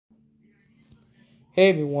Hey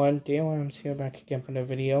everyone, Dale Adams here back again for the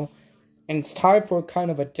video, and it's time for kind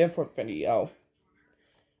of a different video,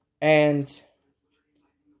 and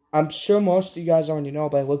I'm sure most of you guys already know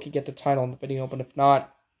by looking at the title of the video, but if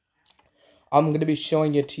not, I'm going to be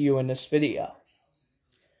showing it to you in this video.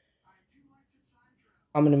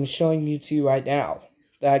 I'm going to be showing it to you right now,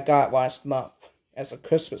 that I got last month, as an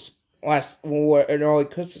early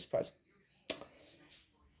Christmas present.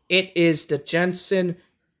 It is the Jensen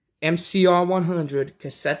MCR-1000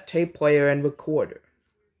 cassette tape player and recorder.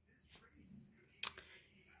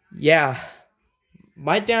 Yeah,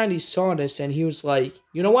 my daddy saw this and he was like,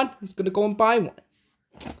 you know what? He's gonna go and buy one.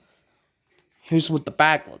 Here's what the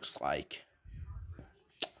bag looks like.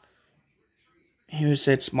 Here's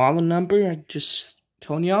its model number. I just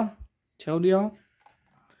told y'all.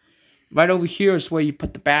 Right over here is where you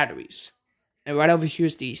put the batteries. And right over here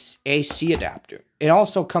is the AC adapter. It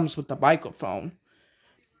also comes with the microphone.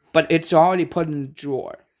 But it's already put in the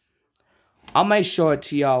drawer. I might show it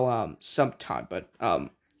to y'all sometime, but I'm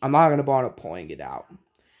not gonna bother pulling it out.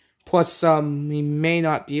 Plus, we may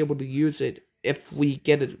not be able to use it if we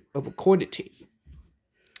get a recorder tape.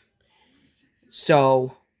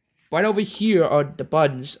 So, right over here are the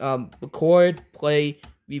buttons: record, play,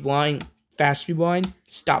 rewind, fast rewind,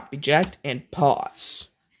 stop, eject, and pause.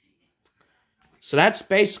 So that's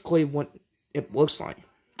basically what it looks like.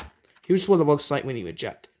 Here's what it looks like when you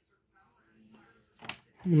eject.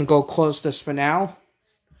 I'm gonna go close this for now.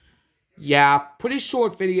 Yeah, pretty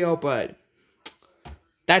short video, but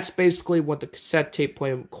that's basically what the cassette tape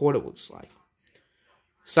player recorder looks like.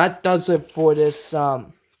 So that does it for this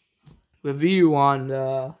review on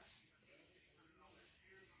the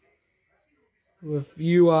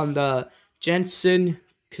Jensen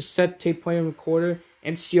Cassette Tape Player Recorder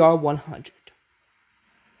MCR-1000.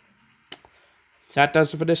 So that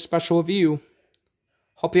does it for this special review.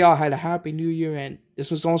 Hope y'all had a happy new year, and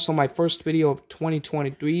this was also my first video of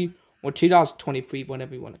 2023 or 2023,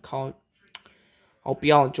 whatever you want to call it. Hope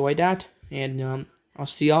y'all enjoyed that, and I'll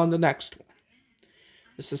see y'all in the next one.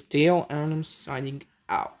 This is Dale Adams signing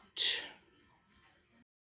out.